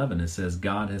number 11, it says,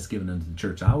 God has given unto the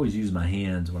church. I always use my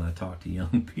hands when I talk to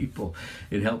young people.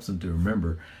 It helps them to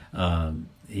remember.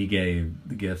 He gave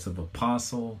the gifts of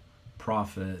apostle,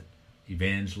 prophet,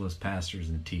 evangelist, pastors,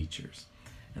 and teachers.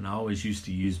 And I always used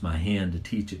to use my hand to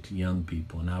teach it to young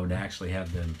people. And I would actually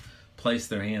have them place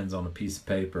their hands on a piece of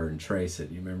paper and trace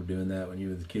it. You remember doing that when you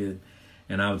were a kid?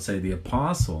 And I would say the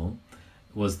apostle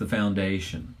was the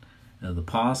foundation. Now, the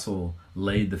apostle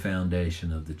laid the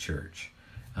foundation of the church.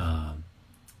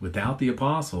 Without the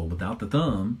apostle, without the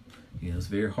thumb, it's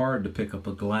very hard to pick up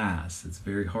a glass. It's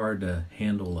very hard to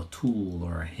handle a tool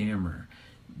or a hammer.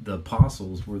 The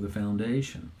apostles were the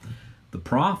foundation. The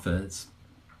prophets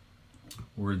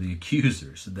were the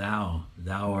accusers. Thou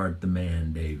art the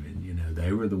man, David.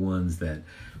 They were the ones that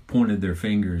pointed their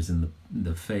fingers in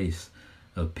the face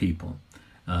of people.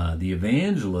 The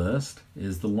evangelist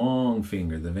is the long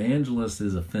finger. The evangelist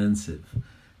is offensive.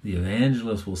 The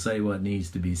evangelist will say what needs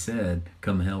to be said,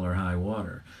 come hell or high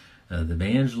water. The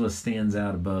evangelist stands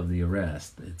out above the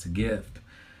rest. It's a gift.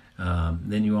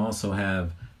 Then you also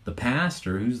have the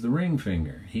pastor, who's the ring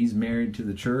finger. He's married to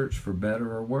the church for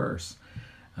better or worse.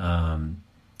 And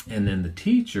then the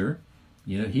teacher,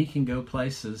 he can go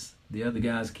places the other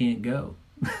guys can't go.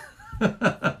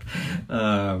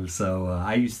 So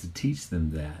I used to teach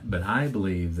them that. But I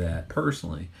believe that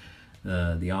personally,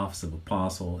 the office of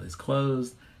apostle is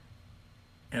closed.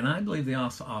 And I believe the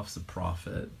office of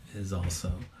prophet is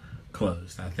also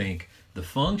closed. I think the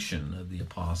function of the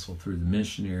apostle through the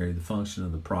missionary, the function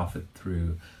of the prophet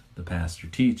through the pastor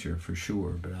teacher, for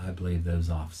sure. But I believe those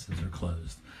offices are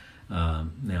closed.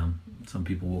 Now, some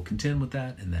people will contend with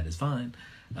that, and that is fine.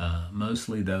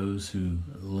 Mostly those who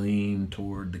lean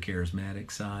toward the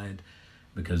charismatic side,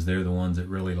 because they're the ones that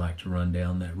really like to run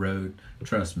down that road.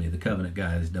 Trust me, the covenant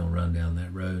guys don't run down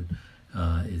that road.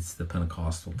 It's the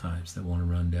Pentecostal types that want to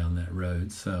run down that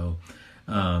road. So,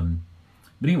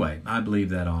 but anyway, I believe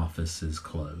that office is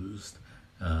closed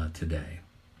today.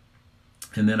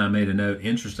 And then I made a note,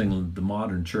 interestingly, the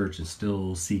modern church is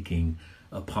still seeking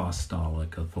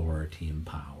apostolic authority and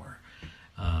power.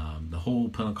 The whole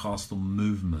Pentecostal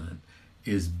movement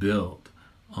is built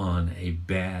on a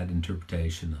bad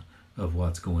interpretation of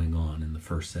what's going on in the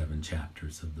first 7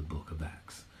 chapters of the book of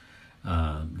Acts.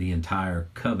 The entire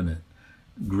covenant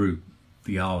group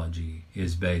theology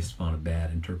is based upon a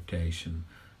bad interpretation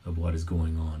of what is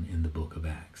going on in the book of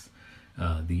Acts.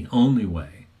 The only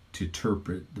way to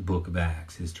interpret the book of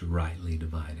Acts is to rightly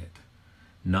divide it.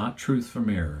 Not truth from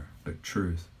error, but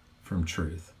truth from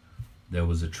truth. There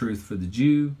was a truth for the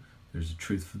Jew, there's a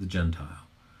truth for the Gentile.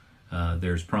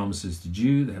 There's promises to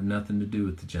Jew that have nothing to do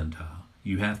with the Gentile.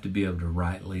 You have to be able to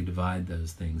rightly divide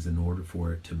those things in order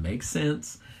for it to make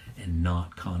sense and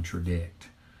not contradict.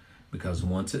 Because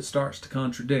once it starts to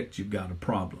contradict, you've got a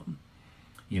problem.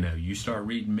 You start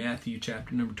reading Matthew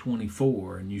chapter number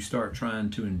 24 and you start trying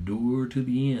to endure to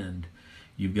the end,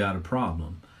 you've got a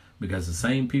problem. Because the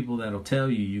same people that'll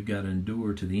tell you you've got to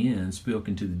endure to the end,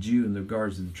 spoken to the Jew in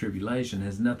regards to the tribulation,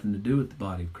 has nothing to do with the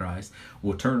body of Christ,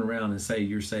 will turn around and say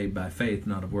you're saved by faith,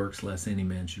 not of works, lest any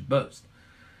man should boast.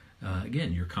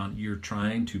 Again, you're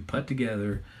trying to put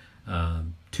together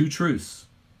 2 truths,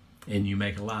 and you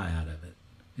make a lie out of it,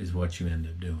 is what you end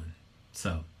up doing.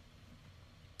 So,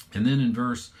 and then in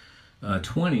verse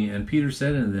 20, and Peter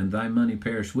said unto them, Thy money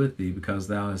perish with thee, because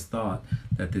thou hast thought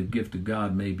that the gift of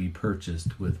God may be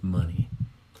purchased with money.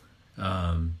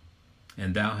 And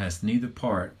thou hast neither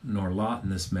part nor lot in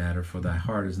this matter, for thy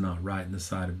heart is not right in the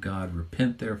sight of God.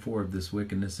 Repent therefore of this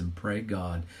wickedness, and pray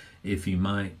God, if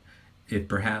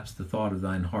perhaps the thought of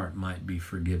thine heart might be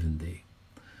forgiven thee.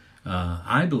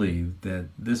 I believe that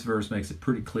this verse makes it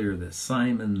pretty clear that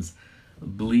Simon's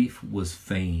belief was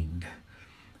feigned.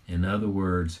 In other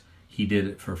words, he did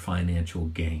it for financial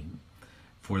gain.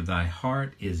 For thy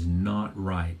heart is not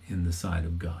right in the sight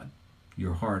of God.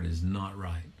 Your heart is not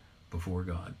right before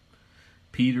God.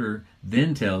 Peter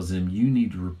then tells him, you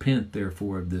need to repent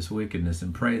therefore of this wickedness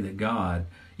and pray that God,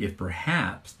 if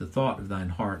perhaps the thought of thine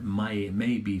heart may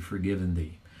be forgiven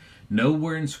thee.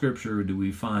 Nowhere in Scripture do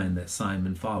we find that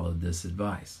Simon followed this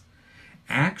advice.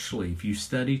 Actually, if you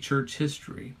study church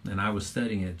history, and I was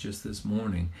studying it just this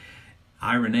morning,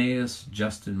 Irenaeus,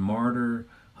 Justin Martyr,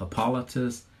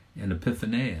 Hippolytus, and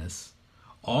Epiphanius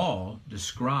all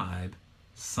describe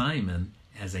Simon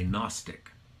as a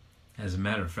Gnostic. As a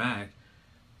matter of fact,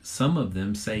 some of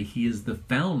them say he is the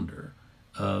founder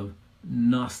of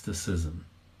Gnosticism.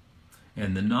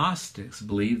 And the Gnostics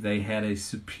believed they had a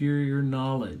superior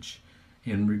knowledge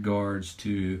in regards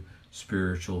to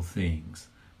spiritual things.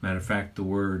 Matter of fact, the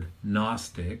word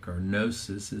Gnostic or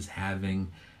Gnosis is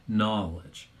having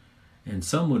knowledge. And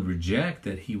some would reject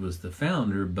that he was the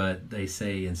founder, but they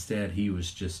say instead he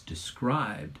was just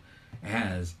described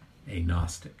as a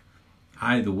Gnostic.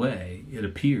 Either way, it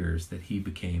appears that he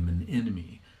became an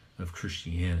enemy of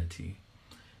Christianity.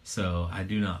 So I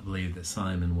do not believe that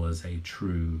Simon was a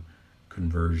true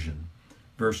conversion.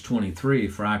 Verse 23,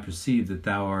 For I perceive that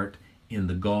thou art in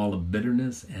the gall of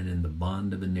bitterness and in the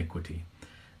bond of iniquity.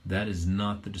 That is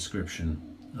not the description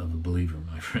of a believer,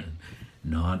 my friend.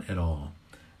 Not at all.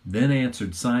 Then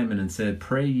answered Simon and said,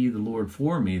 Pray ye the Lord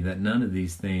for me, that none of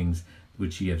these things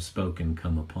which ye have spoken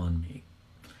come upon me.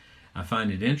 I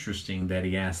find it interesting that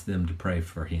he asked them to pray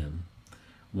for him.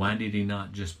 Why did he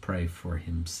not just pray for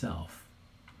himself?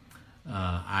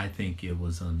 I think it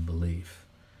was unbelief.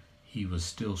 He was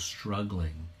still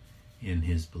struggling in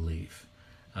his belief.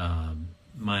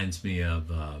 Reminds me of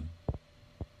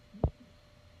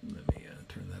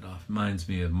turn that off. Reminds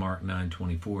me of Mark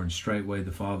 9:24. And straightway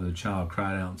the father of the child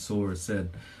cried out in sore,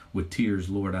 said with tears,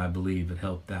 Lord, I believe, but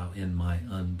help thou in my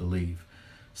unbelief.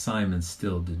 Simon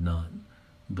still did not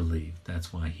believe.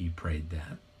 That's why he prayed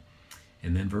that.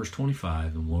 And then verse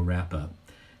 25, and we'll wrap up.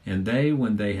 And they,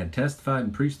 when they had testified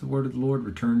and preached the word of the Lord,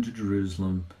 returned to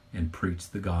Jerusalem and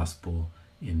preached the gospel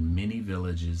in many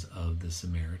villages of the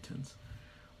Samaritans.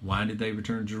 Why did they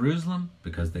return to Jerusalem?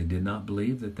 Because they did not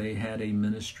believe that they had a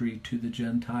ministry to the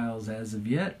Gentiles as of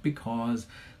yet, because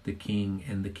the king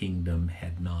and the kingdom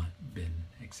had not been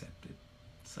accepted.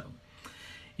 So,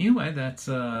 anyway, that's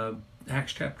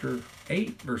Acts chapter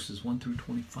 8, verses 1 through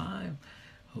 25.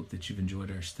 Hope that you've enjoyed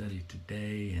our study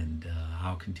today, and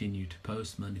I'll continue to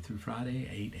post Monday through Friday,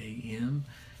 8 a.m.,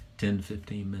 10 to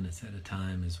 15 minutes at a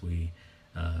time as we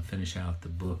finish out the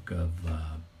book of...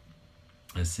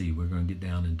 let's see, we're going to get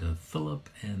down into Philip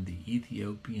and the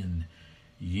Ethiopian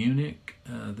eunuch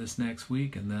this next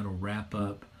week, and that'll wrap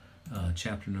up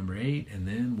chapter number 8, and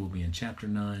then we'll be in chapter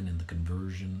 9 in the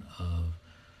conversion of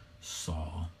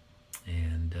Saul.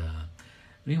 And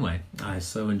anyway, I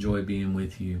so enjoy being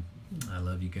with you. I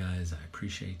love you guys. I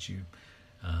appreciate you.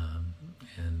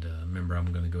 And remember,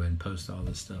 I'm going to go ahead and post all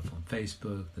this stuff on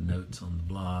Facebook, the notes on the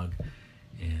blog,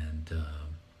 and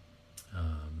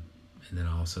then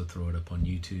I'll also throw it up on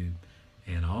YouTube.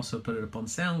 And I also put it up on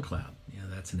SoundCloud.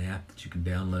 That's an app that you can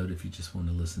download if you just want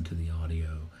to listen to the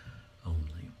audio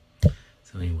only.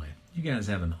 So anyway, you guys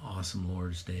have an awesome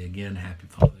Lord's Day. Again, happy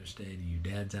Father's Day to you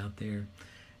dads out there.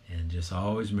 And just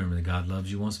always remember that God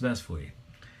loves you, wants the best for you.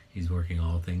 He's working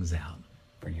all things out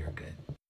for your good.